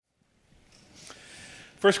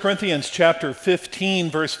1 Corinthians chapter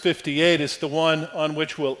 15, verse 58 is the one on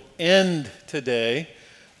which we'll end today.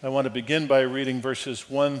 I want to begin by reading verses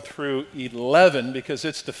 1 through 11 because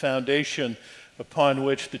it's the foundation upon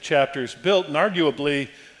which the chapter is built, and arguably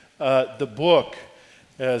the book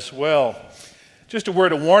as well. Just a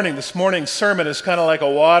word of warning, this morning's sermon is kind of like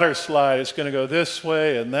a water slide. It's going to go this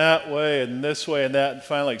way and that way and this way and that, and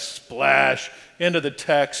finally splash into the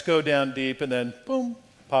text, go down deep, and then boom,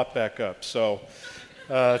 pop back up. So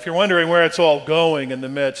if you're wondering where it's all going in the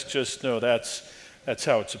midst, just know that's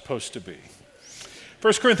how it's supposed to be.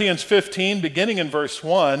 1 Corinthians 15, beginning in verse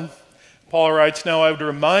 1, Paul writes, "Now I would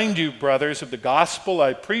remind you, brothers, of the gospel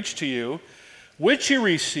I preached to you, which you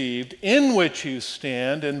received, in which you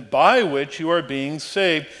stand, and by which you are being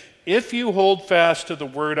saved, if you hold fast to the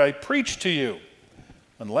word I preached to you,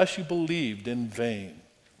 unless you believed in vain.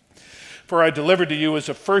 For I delivered to you as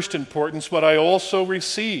of first importance what I also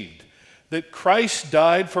received, that Christ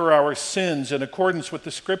died for our sins in accordance with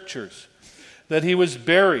the Scriptures, that he was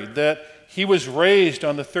buried, that he was raised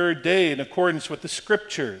on the third day in accordance with the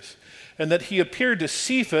Scriptures, and that he appeared to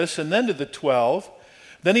Cephas and then to the 12.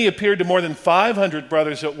 Then he appeared to more than 500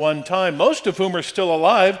 brothers at one time, most of whom are still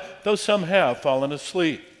alive, though some have fallen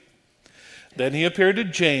asleep. Then he appeared to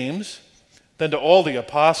James, then to all the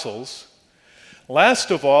apostles. Last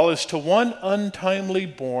of all, as to one untimely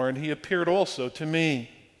born, he appeared also to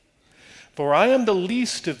me. For I am the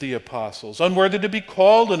least of the apostles, unworthy to be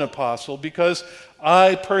called an apostle, because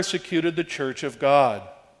I persecuted the church of God.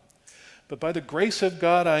 But by the grace of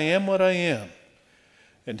God I am what I am,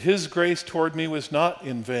 and his grace toward me was not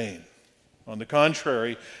in vain. On the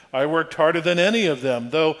contrary, I worked harder than any of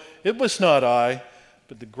them, though it was not I,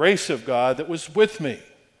 but the grace of God that was with me.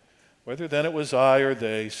 Whether then it was I or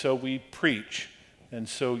they, so we preach, and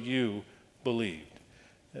so you believed."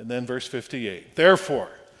 And then verse 58,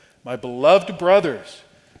 "Therefore, my beloved brothers,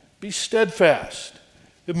 be steadfast,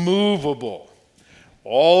 immovable,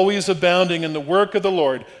 always abounding in the work of the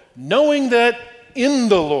Lord, knowing that in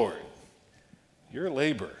the Lord your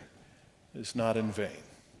labor is not in vain."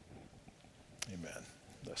 Amen.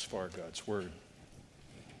 Thus far, God's word.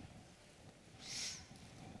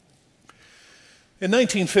 In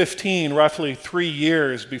 1915, roughly 3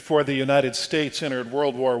 years before the United States entered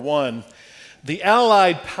World War I, the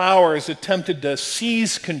Allied powers attempted to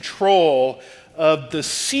seize control of the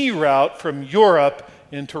sea route from Europe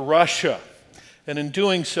into Russia, and in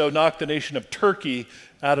doing so knocked the nation of Turkey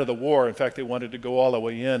out of the war. In fact, they wanted to go all the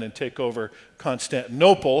way in and take over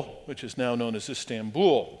Constantinople, which is now known as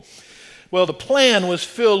Istanbul. Well, the plan was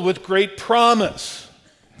filled with great promise,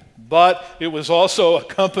 but it was also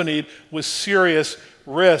accompanied with serious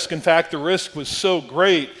risk. In fact, the risk was so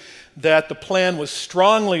great that the plan was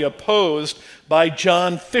strongly opposed by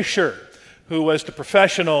John Fisher, who was the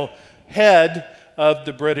professional head of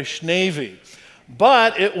the British Navy.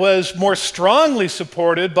 But it was more strongly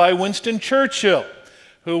supported by Winston Churchill,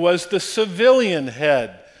 who was the civilian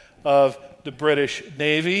head of the British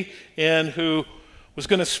Navy and who was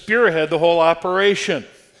going to spearhead the whole operation.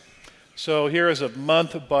 So here is a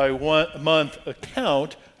month-by-month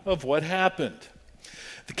account of what happened.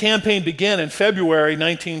 The campaign began in February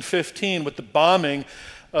 1915 with the bombing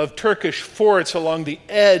of Turkish forts along the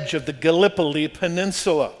edge of the Gallipoli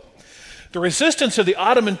Peninsula. The resistance of the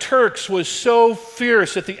Ottoman Turks was so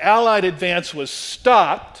fierce that the Allied advance was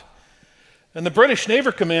stopped, and the British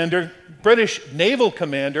naval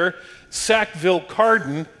commander,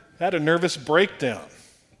 Sackville-Carden, had a nervous breakdown.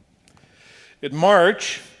 In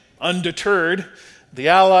March, undeterred, the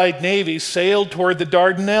Allied Navy sailed toward the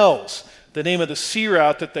Dardanelles, the name of the sea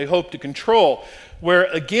route that they hoped to control, where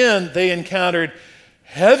again they encountered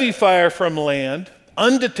heavy fire from land,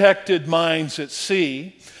 undetected mines at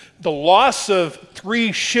sea, the loss of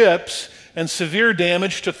 3 ships, and severe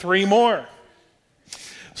damage to 3 more.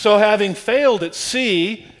 So having failed at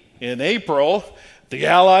sea in April, the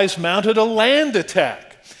Allies mounted a land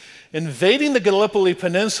attack, invading the Gallipoli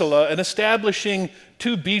Peninsula and establishing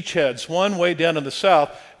 2 beachheads, one way down in the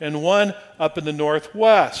south and one up in the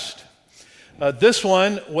northwest. This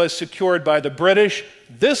one was secured by the British,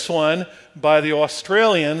 this one by the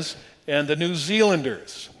Australians and the New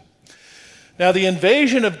Zealanders. Now, the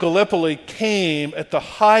invasion of Gallipoli came at the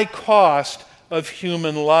high cost of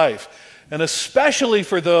human life, and especially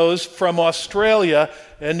for those from Australia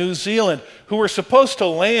and New Zealand who were supposed to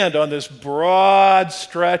land on this broad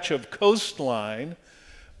stretch of coastline,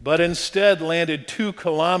 but instead landed 2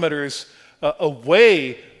 kilometers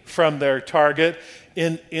away from their target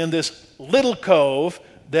in this little cove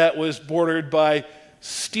that was bordered by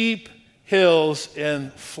steep hills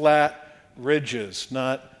and flat ridges,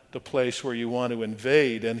 not the place where you want to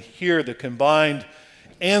invade. And here the combined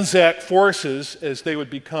Anzac forces, as they would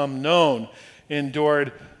become known,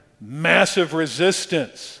 endured massive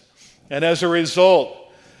resistance. And as a result,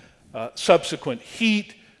 subsequent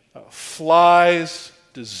heat, flies,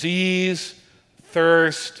 disease,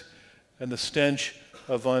 thirst, and the stench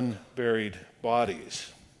of unburied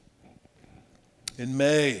bodies. In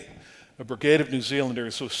May, a brigade of New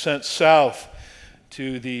Zealanders was sent south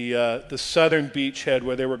to the southern beachhead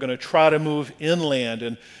where they were going to try to move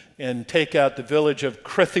inland and take out the village of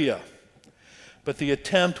Krithia. But the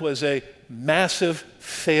attempt was a massive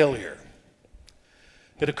failure.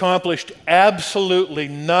 It accomplished absolutely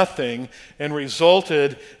nothing and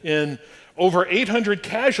resulted in over 800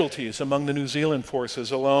 casualties among the New Zealand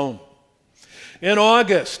forces alone. In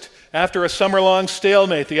August, after a summer-long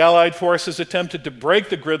stalemate, the Allied forces attempted to break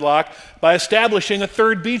the gridlock by establishing a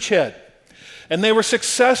third beachhead. And they were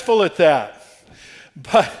successful at that.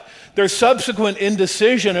 But their subsequent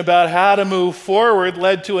indecision about how to move forward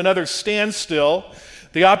led to another standstill,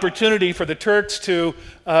 the opportunity for the Turks to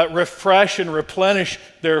refresh and replenish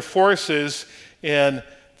their forces, and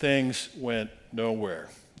things went nowhere.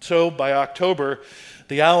 So by October,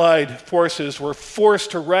 the Allied forces were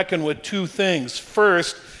forced to reckon with two things.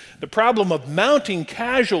 First, the problem of mounting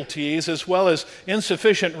casualties as well as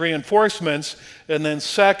insufficient reinforcements, and then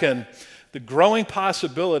second, the growing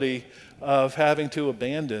possibility of having to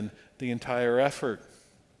abandon the entire effort.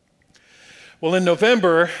 Well, in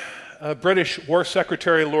November, British War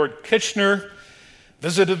Secretary Lord Kitchener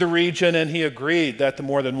visited the region, and he agreed that the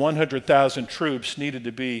more than 100,000 troops needed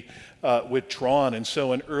to be withdrawn. And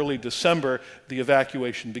so in early December, the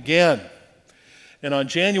evacuation began. And on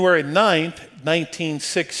January 9th,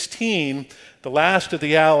 1916, the last of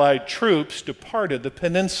the Allied troops departed the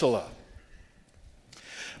peninsula.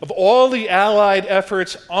 Of all the Allied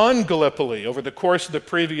efforts on Gallipoli over the course of the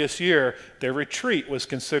previous year, their retreat was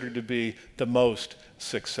considered to be the most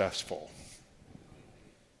successful.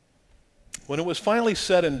 When it was finally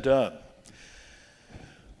said and done,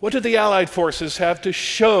 what did the Allied forces have to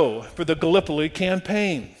show for the Gallipoli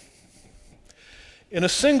campaign? In a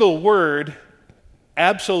single word,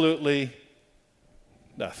 absolutely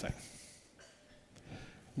nothing.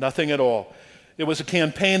 Nothing at all. It was a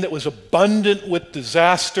campaign that was abundant with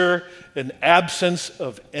disaster and absence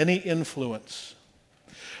of any influence.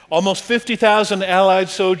 Almost 50,000 Allied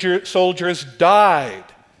soldiers died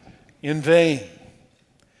in vain.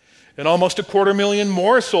 And almost 250,000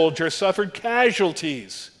 more soldiers suffered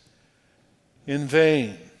casualties in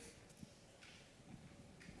vain.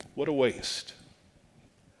 What a waste.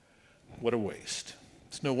 What a waste.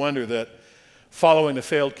 It's no wonder that following the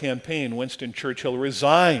failed campaign, Winston Churchill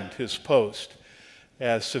resigned his post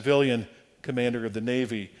as civilian commander of the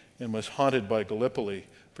Navy and was haunted by Gallipoli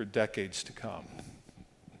for decades to come.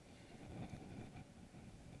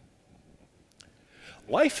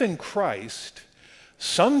 Life in Christ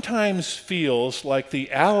sometimes feels like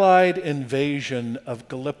the Allied invasion of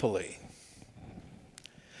Gallipoli.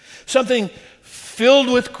 Something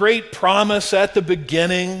filled with great promise at the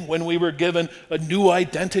beginning when we were given a new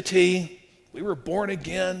identity, we were born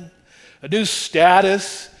again, a new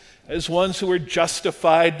status as ones who were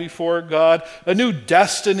justified before God, a new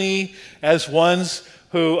destiny as ones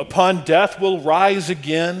who upon death will rise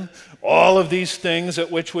again, all of these things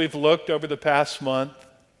at which we've looked over the past month.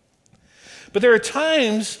 But there are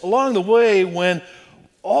times along the way when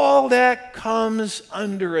all that comes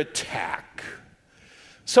under attack.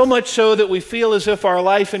 So much so that we feel as if our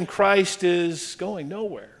life in Christ is going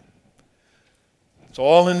nowhere. It's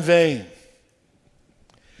all in vain.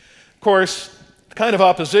 Of course, the kind of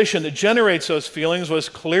opposition that generates those feelings was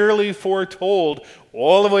clearly foretold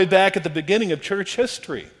all the way back at the beginning of church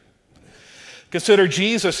history. Consider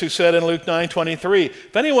Jesus, who said in Luke 9:23,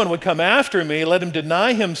 "If anyone would come after me, let him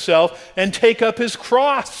deny himself and take up his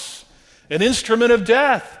cross, an instrument of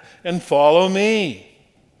death, and follow me."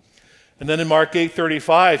 And then in Mark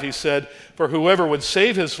 8:35, he said, "For whoever would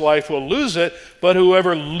save his life will lose it, but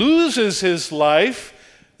whoever loses his life,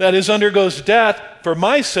 that is, undergoes death, for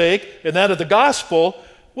my sake and that of the gospel,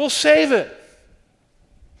 will save it."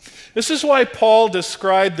 This is why Paul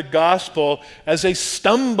described the gospel as a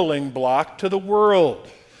stumbling block to the world.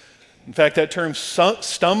 In fact, that term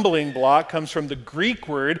stumbling block comes from the Greek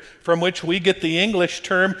word from which we get the English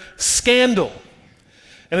term scandal.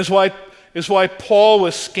 And is why Paul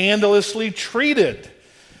was scandalously treated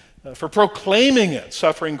for proclaiming it,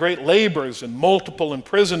 suffering great labors and multiple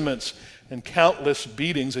imprisonments and countless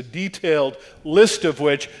beatings, a detailed list of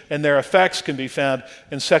which and their effects can be found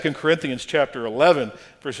in 2 Corinthians chapter 11,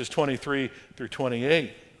 verses 23 through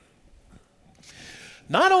 28.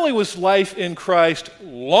 Not only was life in Christ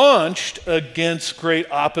launched against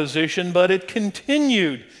great opposition, but it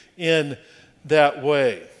continued in that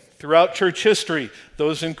way. Throughout church history,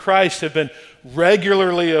 those in Christ have been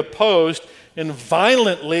regularly opposed and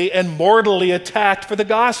violently and mortally attacked for the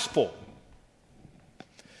gospel.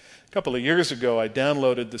 A couple of years ago, I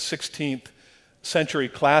downloaded the 16th century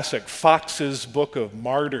classic, Fox's Book of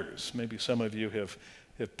Martyrs. Maybe some of you have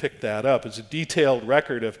picked that up. It's a detailed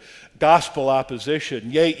record of gospel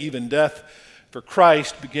opposition, yea, even death for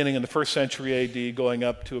Christ, beginning in the 1st century AD, going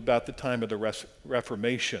up to about the time of the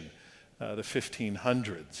Reformation, the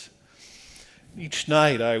 1500s. Each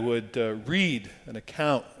night I would read an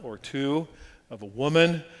account or two of a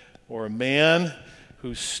woman or a man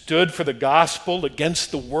who stood for the gospel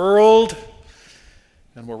against the world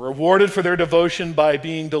and were rewarded for their devotion by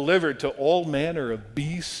being delivered to all manner of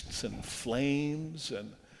beasts and flames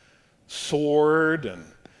and sword and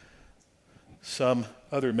some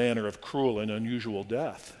other manner of cruel and unusual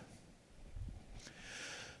death.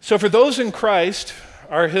 So for those in Christ,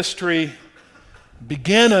 our history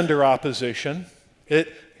began under opposition.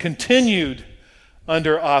 It continued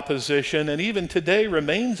under opposition, and even today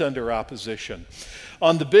remains under opposition.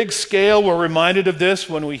 On the big scale, we're reminded of this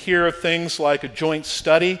when we hear of things like a joint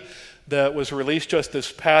study that was released just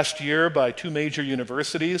this past year by 2 major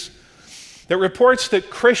universities that reports that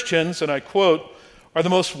Christians, and I quote, are the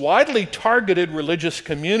most widely targeted religious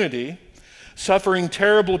community suffering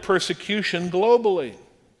terrible persecution globally.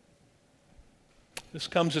 This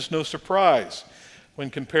comes as no surprise when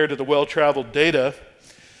compared to the well-traveled data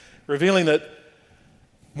revealing that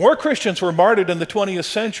more Christians were martyred in the 20th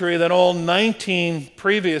century than all 19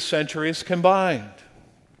 previous centuries combined.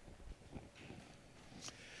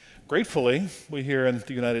 Gratefully, we here in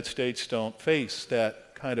the United States don't face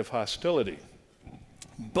that kind of hostility.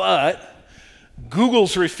 But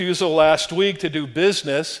Google's refusal last week to do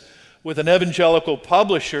business with an evangelical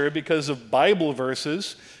publisher because of Bible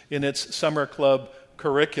verses in its summer club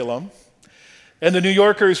curriculum, and the New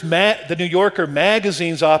Yorker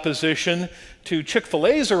magazine's opposition to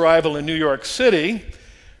Chick-fil-A's arrival in New York City,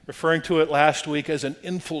 referring to it last week as an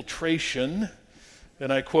infiltration,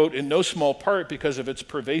 and I quote, in no small part because of its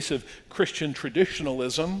pervasive Christian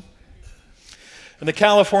traditionalism. And the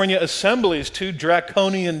California Assembly's 2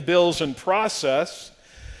 draconian bills in process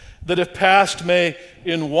that, if passed, may,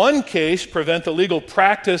 in one case, prevent the legal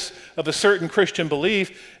practice of a certain Christian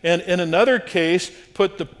belief, and in another case,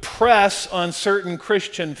 put the press on certain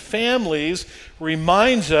Christian families,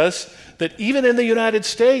 reminds us that even in the United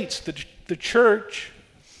States, the church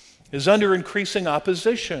is under increasing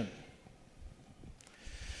opposition.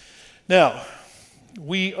 Now,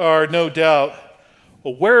 we are no doubt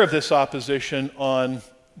aware of this opposition on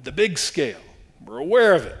the big scale. We're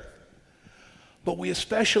aware of it. But we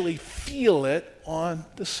especially feel it on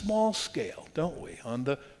the small scale, don't we? On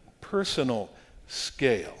the personal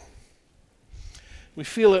scale. We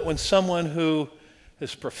feel it when someone who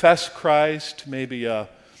has professed Christ, maybe a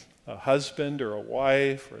husband or a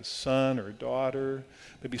wife or a son or a daughter,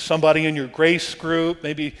 maybe somebody in your grace group,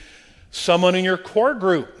 maybe someone in your core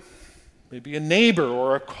group, maybe a neighbor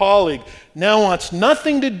or a colleague, now wants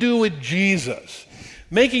nothing to do with Jesus,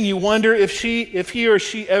 making you wonder if he or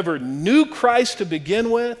she ever knew Christ to begin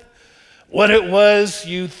with, what it was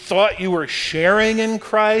you thought you were sharing in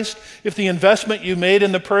Christ, if the investment you made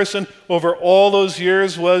in the person over all those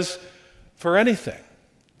years was for anything,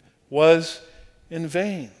 was in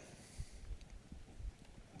vain.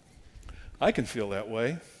 I can feel that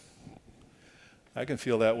way. I can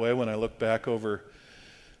feel that way when I look back over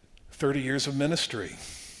 30 years of ministry.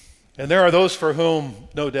 And there are those for whom,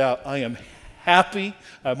 no doubt, I am happy,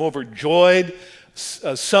 I'm overjoyed,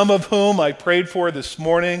 some of whom I prayed for this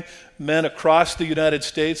morning, men across the United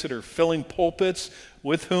States that are filling pulpits,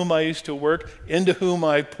 with whom I used to work, into whom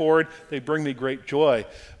I poured. They bring me great joy,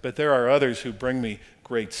 but there are others who bring me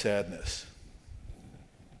great sadness.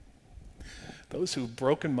 Those who've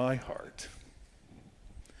broken my heart,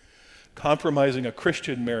 compromising a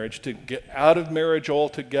Christian marriage to get out of marriage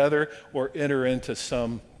altogether or enter into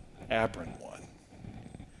some aberrant one.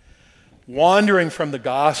 Wandering from the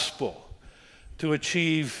gospel to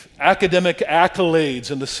achieve academic accolades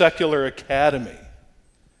in the secular academy.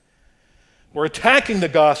 Or attacking the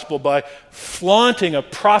gospel by flaunting a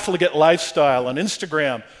profligate lifestyle on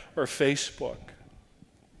Instagram or Facebook.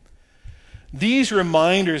 These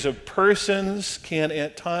reminders of persons can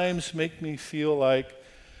at times make me feel like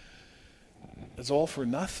it's all for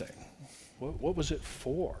nothing. What was it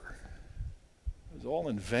for? It was all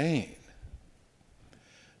in vain.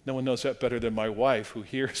 No one knows that better than my wife, who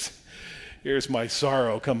hears my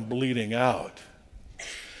sorrow come bleeding out.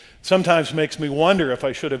 Sometimes makes me wonder if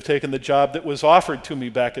I should have taken the job that was offered to me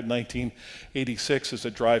back in 1986 as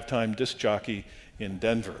a drive-time disc jockey in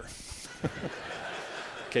Denver.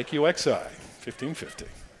 KQXI, 1550.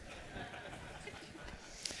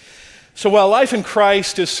 So while life in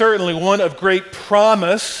Christ is certainly one of great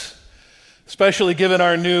promise, especially given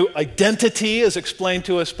our new identity as explained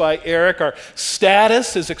to us by Eric, our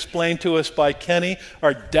status as explained to us by Kenny,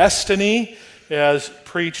 our destiny as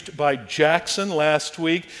preached by Jackson last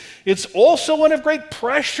week, it's also one of great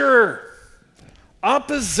pressure,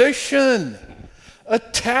 opposition,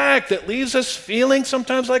 attack that leaves us feeling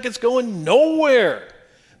sometimes like it's going nowhere.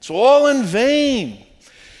 It's all in vain.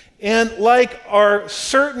 And like our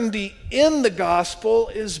certainty in the gospel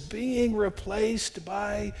is being replaced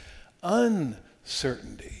by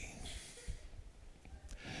uncertainty.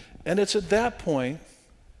 And it's at that point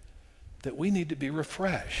that we need to be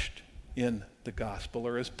refreshed in the gospel.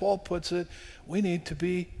 Or as Paul puts it, we need to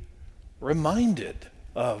be reminded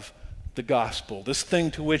of the gospel, this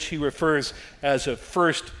thing to which he refers as of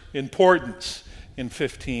first importance in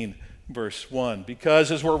 15 verse 1.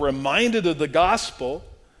 Because as we're reminded of the gospel,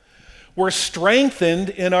 we're strengthened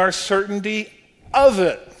in our certainty of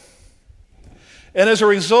it. And as a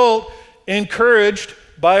result, encouraged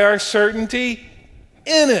by our certainty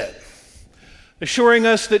in it, assuring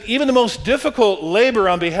us that even the most difficult labor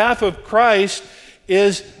on behalf of Christ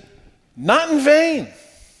is not in vain.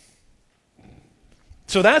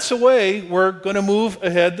 So that's the way we're going to move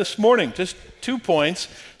ahead this morning. Just 2 points.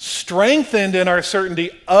 Strengthened in our certainty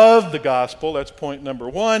of the gospel, that's point number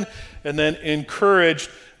 1, and then encouraged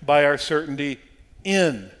by our certainty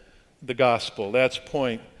in the gospel. That's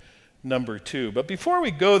point number 2. But before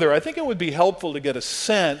we go there, I think it would be helpful to get a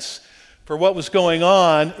sense for what was going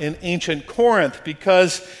on in ancient Corinth,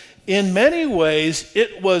 because in many ways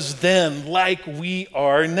it was then like we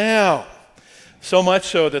are now. So much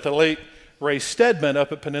so that the late Ray Stedman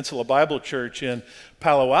up at Peninsula Bible Church in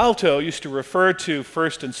Palo Alto used to refer to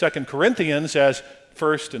 1st and 2nd Corinthians as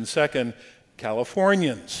 1st and 2nd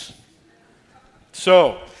Californians.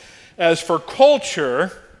 So, as for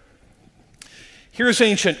culture, here's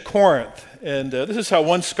ancient Corinth. And this is how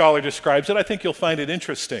one scholar describes it. I think you'll find it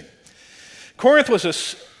interesting. Corinth was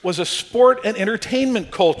a sport and entertainment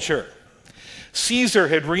culture. Caesar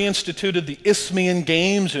had reinstituted the Isthmian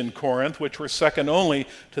Games in Corinth, which were second only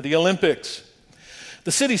to the Olympics.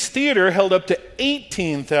 The city's theater held up to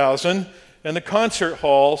 18,000, and the concert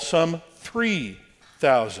hall some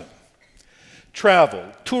 3,000. Travel,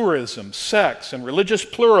 tourism, sex, and religious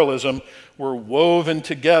pluralism were woven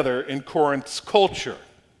together in Corinth's culture.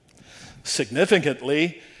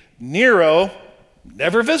 Significantly, Nero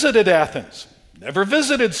never visited Athens, never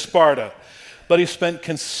visited Sparta, but he spent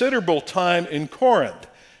considerable time in Corinth,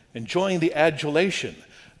 enjoying the adulation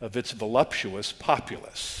of its voluptuous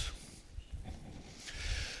populace.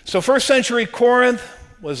 So 1st century Corinth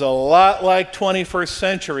was a lot like 21st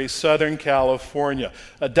century Southern California,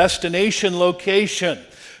 a destination location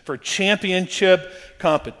for championship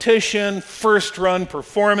competition, first-run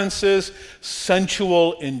performances,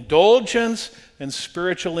 sensual indulgence, and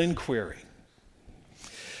spiritual inquiry.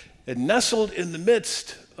 And nestled in the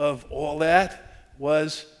midst of all that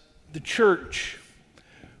was the church,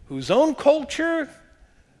 whose own culture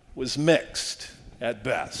was mixed at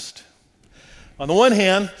best. On the one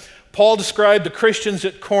hand, Paul described the Christians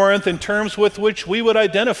at Corinth in terms with which we would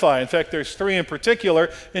identify. In fact, there's 3 in particular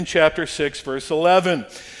in chapter 6, verse 11.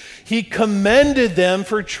 He commended them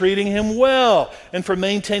for treating him well and for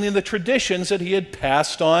maintaining the traditions that he had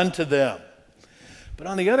passed on to them. But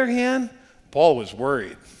on the other hand, Paul was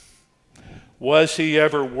worried. Was he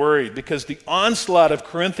ever worried? Because the onslaught of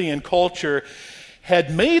Corinthian culture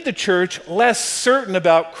had made the church less certain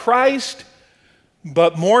about Christ,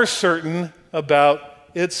 but more certain about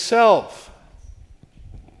itself,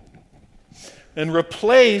 and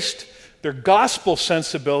replaced their gospel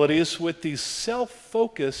sensibilities with these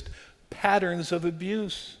self-focused patterns of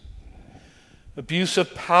abuse. Abuse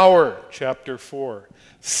of power, chapter 4.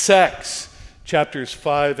 Sex, chapters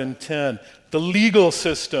 5 and 10. The legal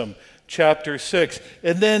system, chapter 6.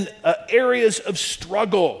 And then areas of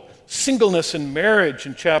struggle, singleness and marriage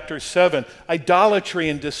in chapter 7. Idolatry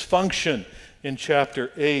and dysfunction in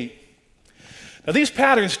chapter 8. Now, these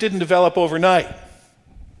patterns didn't develop overnight.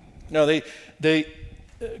 No, the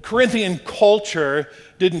Corinthian culture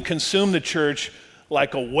didn't consume the church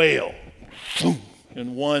like a whale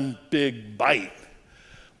in one big bite,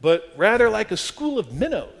 but rather like a school of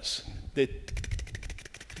minnows that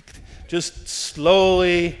just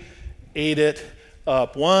slowly ate it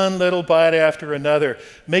up, one little bite after another,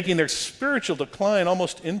 making their spiritual decline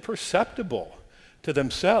almost imperceptible to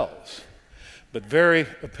themselves. but very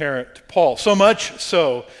apparent to Paul. So much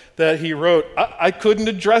so that he wrote, I couldn't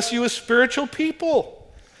address you as spiritual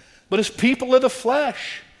people, but as people of the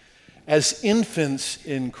flesh, as infants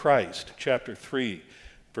in Christ. Chapter 3,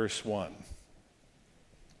 verse 1.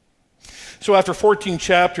 So after 14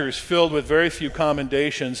 chapters filled with very few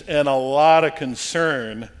commendations and a lot of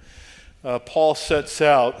concern, Paul sets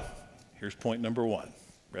out, here's point number 1.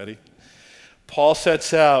 Ready? Paul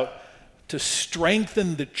sets out to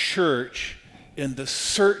strengthen the church in the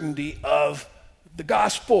certainty of the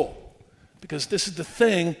gospel, because this is the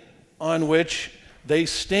thing on which they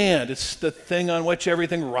stand. It's the thing on which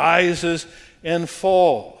everything rises and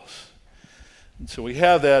falls. And so we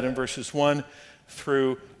have that in verses 1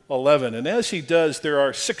 through 11. And as he does, there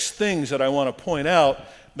are 6 things that I want to point out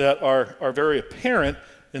that are very apparent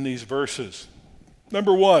in these verses.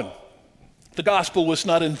 Number 1, the gospel was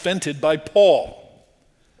not invented by Paul.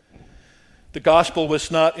 The gospel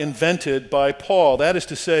was not invented by Paul. That is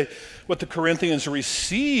to say, what the Corinthians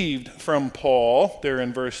received from Paul, there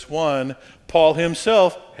in verse 1, Paul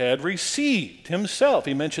himself had received himself.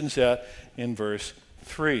 He mentions that in verse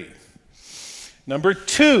 3. Number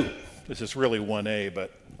 2, this is really 1a,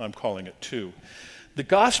 but I'm calling it 2. The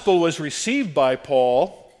gospel was received by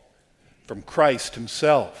Paul from Christ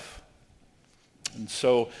himself. And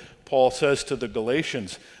so Paul says to the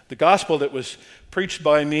Galatians, the gospel that was preached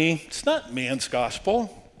by me, it's not man's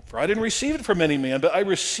gospel, for I didn't receive it from any man, but I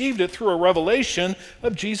received it through a revelation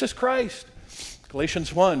of Jesus Christ.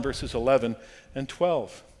 Galatians 1, verses 11 and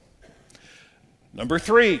 12. Number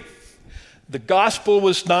 3, the gospel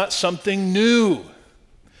was not something new.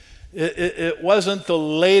 It wasn't the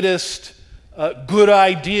latest good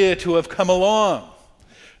idea to have come along.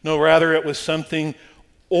 No, rather it was something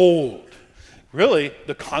old. Really,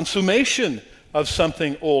 the consummation of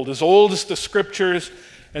something old as the Scriptures,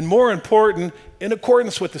 and more important, in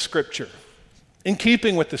accordance with the Scripture, in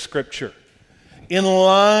keeping with the Scripture, in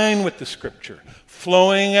line with the Scripture,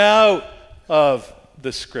 flowing out of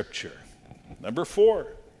the Scripture. Number 4,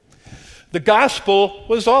 the gospel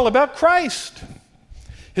was all about Christ.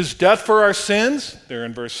 His death for our sins, there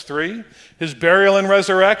in verse 3. His burial and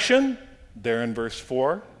resurrection, there in verse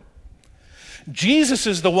 4. Jesus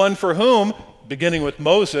is the one for whom, beginning with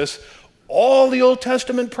Moses, all the Old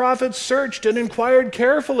Testament prophets searched and inquired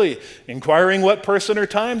carefully, inquiring what person or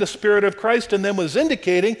time the Spirit of Christ in them was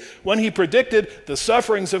indicating when he predicted the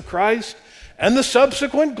sufferings of Christ and the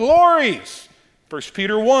subsequent glories. 1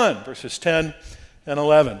 Peter 1, verses 10 and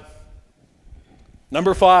 11.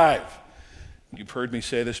 Number 5, you've heard me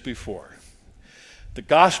say this before. The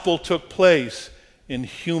gospel took place in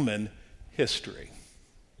human history.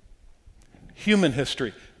 Human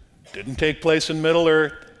history. Didn't take place in Middle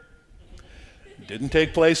Earth. Didn't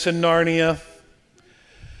take place in Narnia.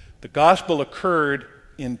 The gospel occurred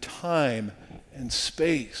in time and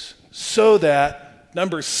space, so that,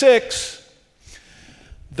 number 6,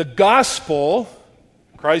 the gospel,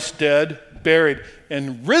 Christ dead, buried,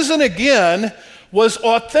 and risen again, was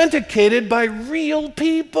authenticated by real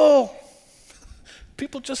people.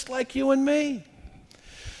 People just like you and me.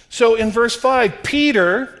 So in verse 5,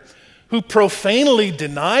 Peter, who profanely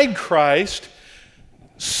denied Christ,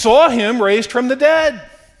 saw him raised from the dead.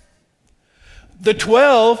 The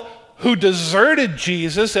 12 who deserted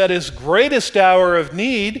Jesus at his greatest hour of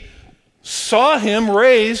need saw him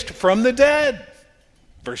raised from the dead.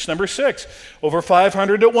 Verse number 6, over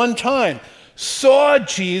 500 at one time saw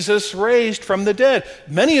Jesus raised from the dead,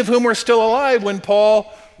 many of whom were still alive when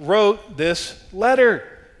Paul wrote this letter.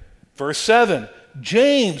 Verse 7,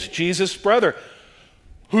 James, Jesus' brother,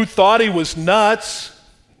 who thought he was nuts.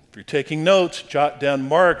 If you're taking notes, jot down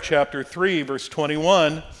Mark chapter 3, verse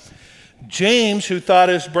 21. James, who thought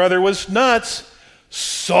his brother was nuts,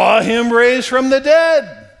 saw him raised from the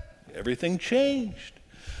dead. Everything changed.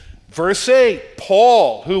 Verse 8,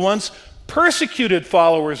 Paul, who once persecuted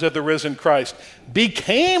followers of the risen Christ,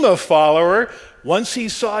 became a follower once he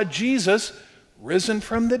saw Jesus risen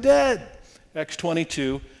from the dead. Acts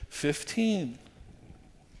 22:15.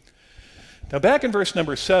 Now back in verse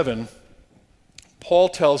number 7, Paul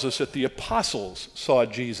tells us that the apostles saw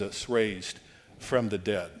Jesus raised from the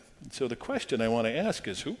dead. And so the question I want to ask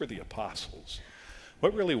is, who were the apostles?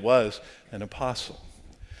 What really was an apostle?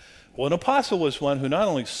 Well, an apostle was one who not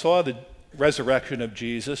only saw the resurrection of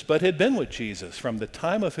Jesus, but had been with Jesus from the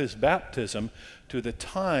time of his baptism to the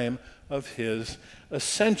time of his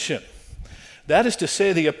ascension. That is to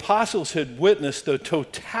say, the apostles had witnessed the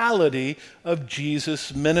totality of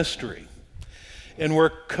Jesus' ministry and were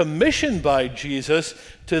commissioned by Jesus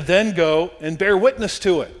to then go and bear witness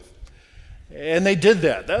to it. And they did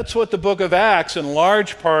that. That's what the book of Acts in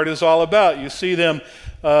large part is all about. You see them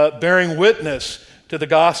bearing witness to the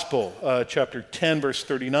gospel, chapter 10, verse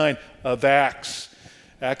 39 of Acts,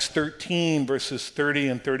 Acts 13, verses 30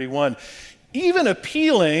 and 31, even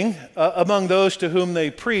appealing among those to whom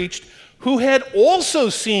they preached, who had also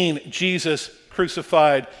seen Jesus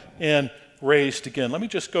crucified and raised again. Let me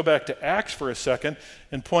just go back to Acts for a second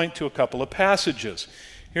and point to a couple of passages.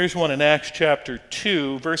 Here's one in Acts chapter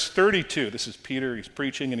 2, verse 32. This is Peter, he's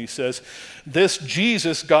preaching, and he says, "This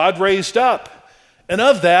Jesus God raised up, and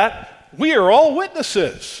of that we are all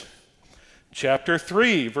witnesses." Chapter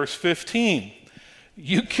 3, verse 15.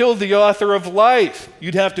 "You killed the author of life."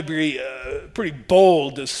 You'd have to be pretty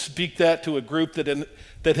bold to speak that to a group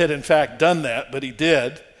that had in fact done that, but he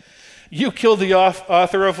did. "You killed the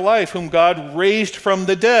author of life, whom God raised from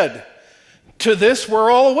the dead. To this we're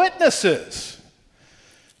all witnesses."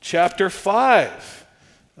 Chapter 5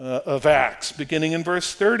 of Acts, beginning in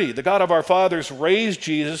verse 30. "The God of our fathers raised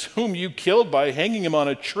Jesus, whom you killed by hanging him on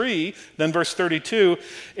a tree." Then verse 32,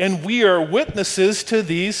 "And we are witnesses to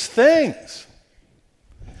these things."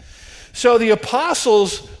 So the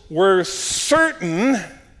apostles were certain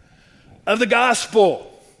of the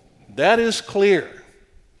gospel. That is clear.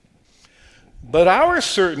 But our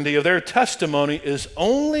certainty of their testimony is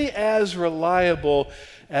only as reliable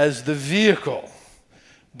as the vehicle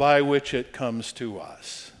by which it comes to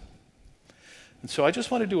us. And so I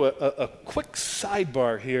just want to do a quick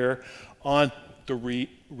sidebar here on the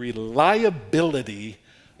reliability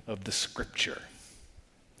of the Scripture.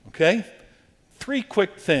 Okay? 3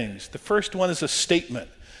 quick things. The first one is a statement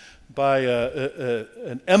by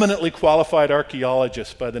an eminently qualified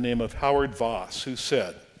archaeologist by the name of Howard Voss, who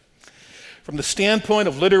said, "From the standpoint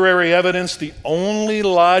of literary evidence, the only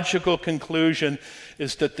logical conclusion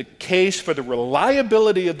is that the case for the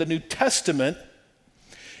reliability of the New Testament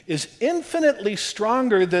is infinitely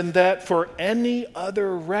stronger than that for any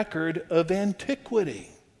other record of antiquity."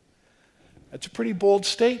 That's a pretty bold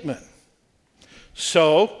statement.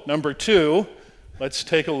 So, number 2, let's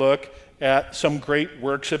take a look at some great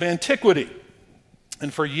works of antiquity.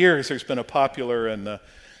 And for years, there's been a popular and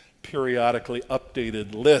periodically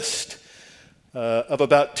updated list of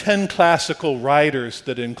about 10 classical writers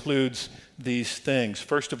that includes these things.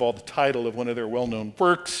 First of all, the title of one of their well-known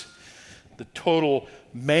works, the total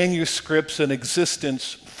manuscripts in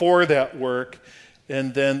existence for that work,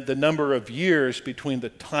 and then the number of years between the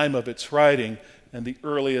time of its writing and the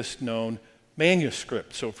earliest known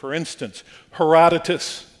manuscript. So, for instance,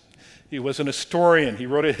 Herodotus, he was an historian. He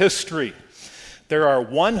wrote a history. There are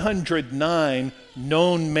 109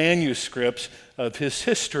 known manuscripts of his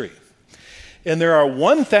history. And there are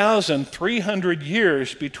 1,300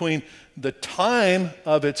 years between the time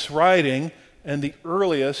of its writing and the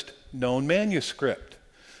earliest known manuscript.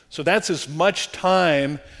 So that's as much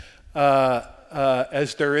time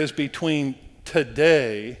as there is between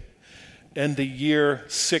today and the year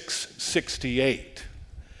 668.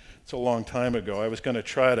 It's a long time ago. I was going to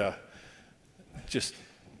try to just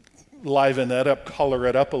liven that up, color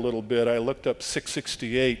it up a little bit. I looked up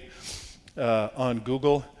 668 on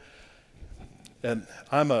Google, and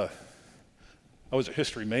I was a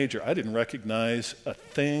history major. I didn't recognize a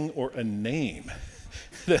thing or a name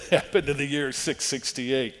that happened in the year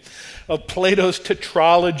 668. Of Plato's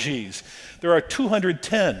tetralogies, there are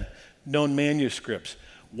 210 known manuscripts,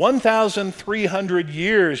 1,300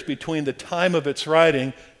 years between the time of its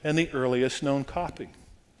writing and the earliest known copy.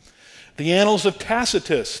 The Annals of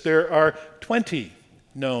Tacitus, there are 20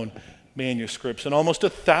 known manuscripts and almost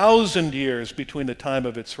 1,000 years between the time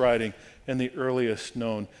of its writing and the earliest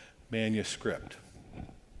known manuscript.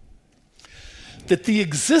 That the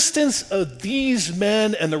existence of these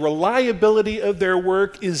men and the reliability of their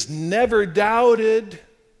work is never doubted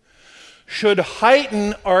should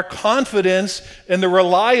heighten our confidence in the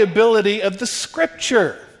reliability of the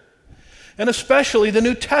Scripture, and especially the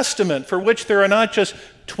New Testament, for which there are not just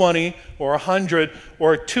 20 or 100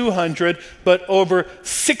 or 200, but over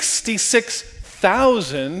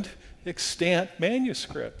 66,000 extant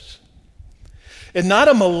manuscripts. And not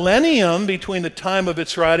a millennium between the time of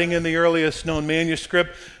its writing and the earliest known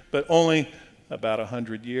manuscript, but only about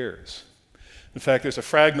 100 years. In fact, there's a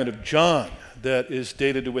fragment of John that is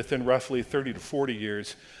dated to within roughly 30 to 40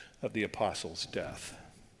 years of the apostle's death.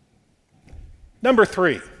 Number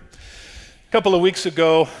 3. A couple of weeks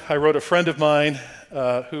ago, I wrote a friend of mine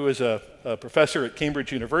who is a professor at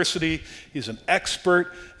Cambridge University. He's an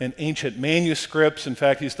expert in ancient manuscripts. In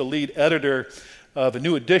fact, he's the lead editor of a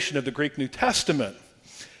new edition of the Greek New Testament.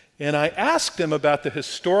 And I asked him about the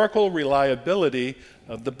historical reliability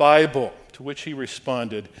of the Bible, to which he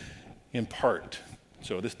responded in part.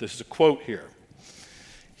 So this is a quote here.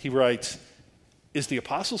 He writes, "Is the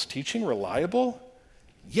apostles' teaching reliable?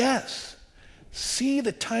 Yes. See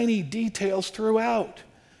the tiny details throughout.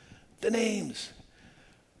 The names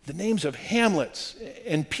of hamlets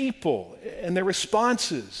and people and their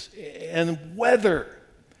responses and weather.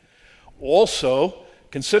 Also,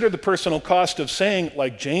 consider the personal cost of saying,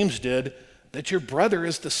 like James did, that your brother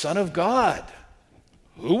is the Son of God.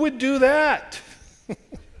 Who would do that?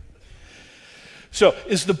 So,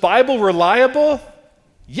 is the Bible reliable?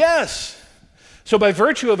 Yes. So by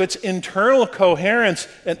virtue of its internal coherence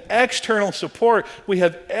and external support, we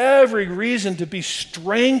have every reason to be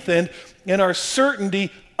strengthened in our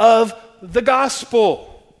certainty of the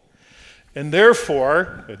gospel. And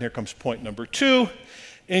therefore, and here comes point number 2,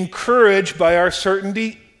 encouraged by our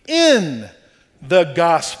certainty in the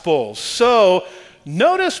gospel. So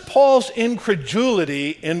notice Paul's incredulity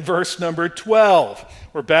in verse number 12.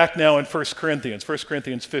 We're back now in 1 Corinthians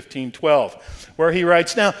 15:12, where he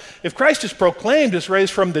writes, "Now, if Christ is proclaimed as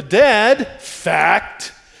raised from the dead,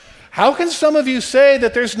 fact, how can some of you say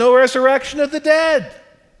that there's no resurrection of the dead?"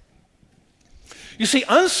 You see,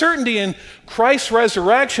 uncertainty in Christ's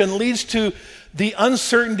resurrection leads to the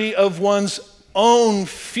uncertainty of one's own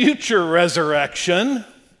future resurrection,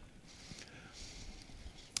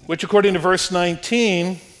 which, according to verse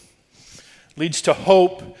 19, leads to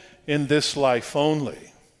hope in this life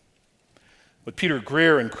only. What Peter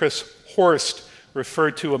Greer and Chris Horst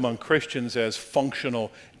refer to among Christians as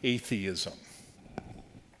functional atheism.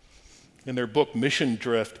 In their book Mission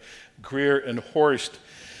Drift, Greer and Horst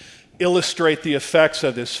illustrate the effects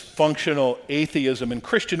of this functional atheism in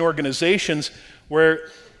Christian organizations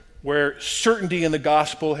where certainty in the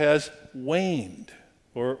gospel has waned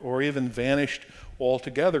or even vanished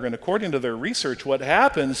altogether. And according to their research, what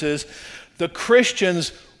happens is the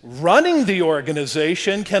Christians running the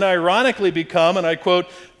organization can ironically become, and I quote,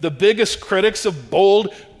 the biggest critics of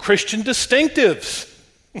bold Christian distinctives,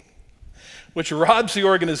 which robs the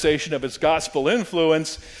organization of its gospel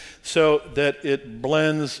influence so that it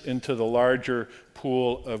blends into the larger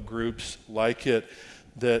pool of groups like it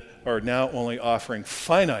that are now only offering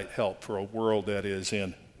finite help for a world that is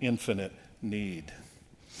in infinite need.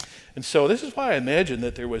 And so this is why I imagine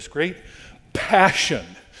that there was great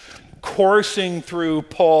passion coursing through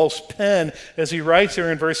Paul's pen as he writes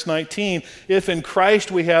here in verse 19, "If in Christ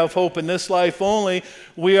we have hope in this life only,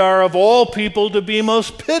 we are of all people to be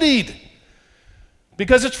most pitied,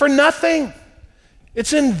 because it's for nothing.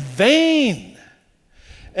 It's in vain."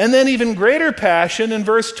 And then even greater passion in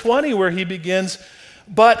verse 20 where he begins,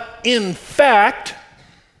 "But in fact,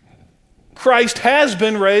 Christ has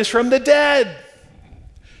been raised from the dead."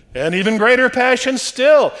 And even greater passion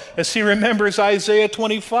still as he remembers Isaiah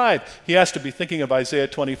 25. He has to be thinking of Isaiah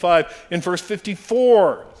 25 in verse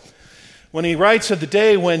 54 when he writes of the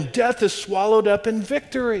day when death is swallowed up in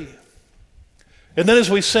victory. And then as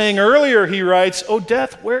we sang earlier, he writes, "O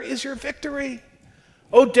death, where is your victory?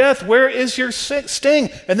 O death, where is your sting?"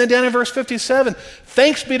 And then down in verse 57,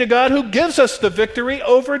 "Thanks be to God who gives us the victory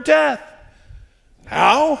over death."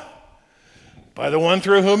 How? By the one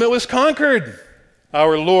through whom it was conquered,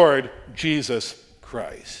 our Lord Jesus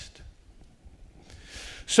Christ.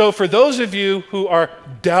 So for those of you who are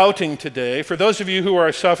doubting today, for those of you who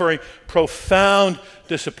are suffering profound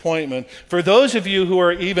disappointment, for those of you who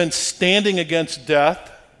are even standing against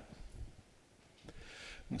death,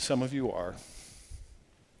 and some of you are,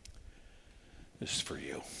 this is for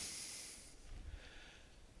you.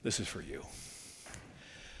 This is for you.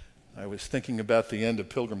 I was thinking about the end of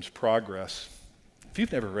Pilgrim's Progress. If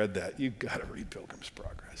you've never read that, you've got to read Pilgrim's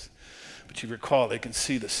Progress. But you recall they can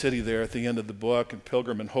see the city there at the end of the book, and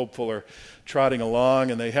Pilgrim and Hopeful are trotting along,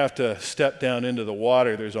 and they have to step down into the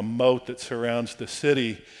water. There's a moat that surrounds the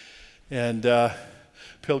city, and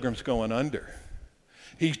Pilgrim's going under.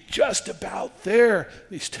 He's just about there.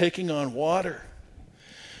 He's taking on water.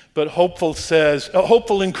 But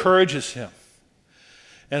Hopeful encourages him.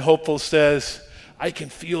 And Hopeful says, "I can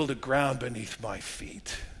feel the ground beneath my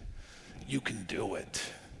feet. You can do it."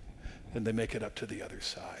 And they make it up to the other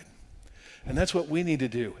side. And that's what we need to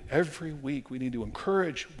do. Every week we need to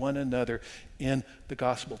encourage one another in the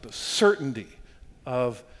gospel, the certainty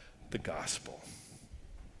of the gospel.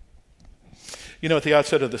 You know, at the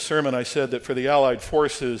outset of the sermon, I said that for the Allied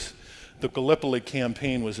forces, the Gallipoli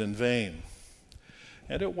campaign was in vain.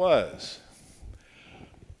 And it was.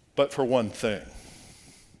 But for one thing.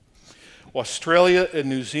 Australia and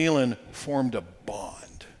New Zealand formed a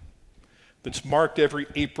bond that's marked every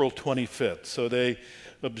April 25th. So they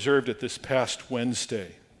observed it this past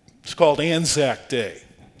Wednesday. It's called Anzac Day.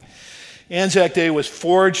 Anzac Day was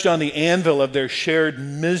forged on the anvil of their shared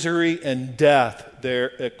misery and death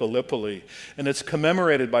there at Gallipoli. And it's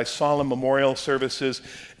commemorated by solemn memorial services,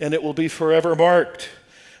 and it will be forever marked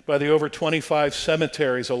by the over 25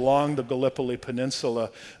 cemeteries along the Gallipoli Peninsula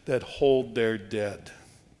that hold their dead.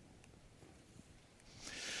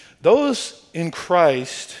 Those in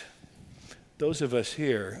Christ, those of us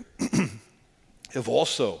here, have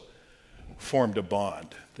also formed a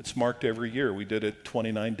bond that's marked every year. We did it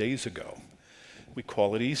 29 days ago. We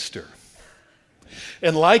call it Easter.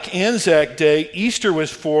 And like Anzac Day, Easter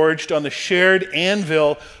was forged on the shared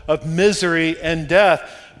anvil of misery and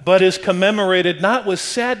death, but is commemorated not with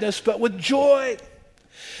sadness, but with joy.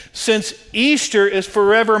 Since Easter is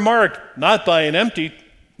forever marked, not by an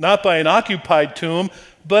occupied tomb,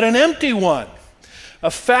 but an empty one,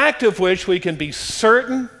 a fact of which we can be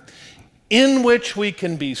certain, in which we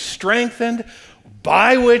can be strengthened,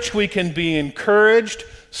 by which we can be encouraged,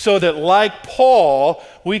 so that like Paul,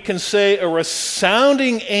 we can say a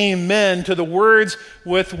resounding amen to the words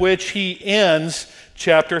with which he ends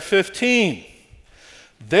chapter 15.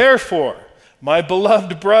 Therefore, my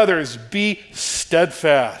beloved brothers, be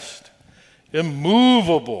steadfast,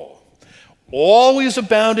 immovable, always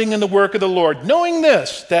abounding in the work of the Lord, knowing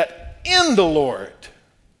this, that in the Lord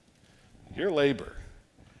your labor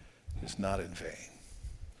is not in vain.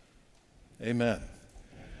 Amen.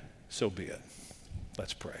 So be it.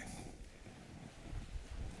 Let's pray.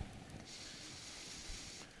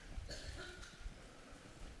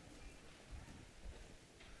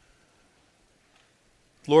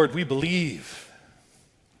 Lord, we believe.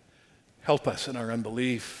 Help us in our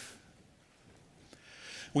unbelief.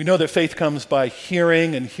 We know that faith comes by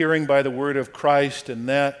hearing, and hearing by the word of Christ, and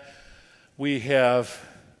that we have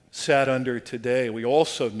sat under today. We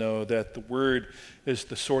also know that the word is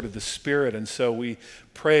the sword of the Spirit, and so we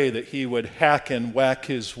pray that he would hack and whack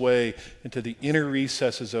his way into the inner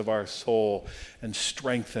recesses of our soul and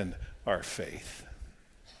strengthen our faith.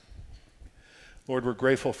 Lord, we're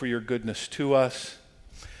grateful for your goodness to us.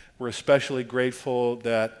 We're especially grateful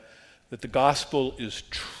that the gospel is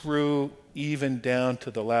true even down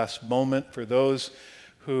to the last moment for those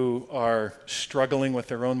who are struggling with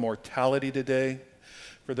their own mortality today,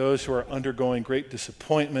 for those who are undergoing great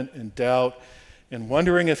disappointment and doubt and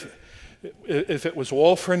wondering if it was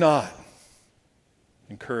all for naught.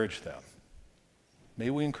 Encourage them. May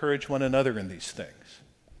we encourage one another in these things,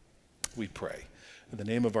 we pray. In the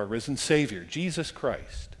name of our risen Savior, Jesus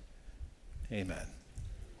Christ, amen.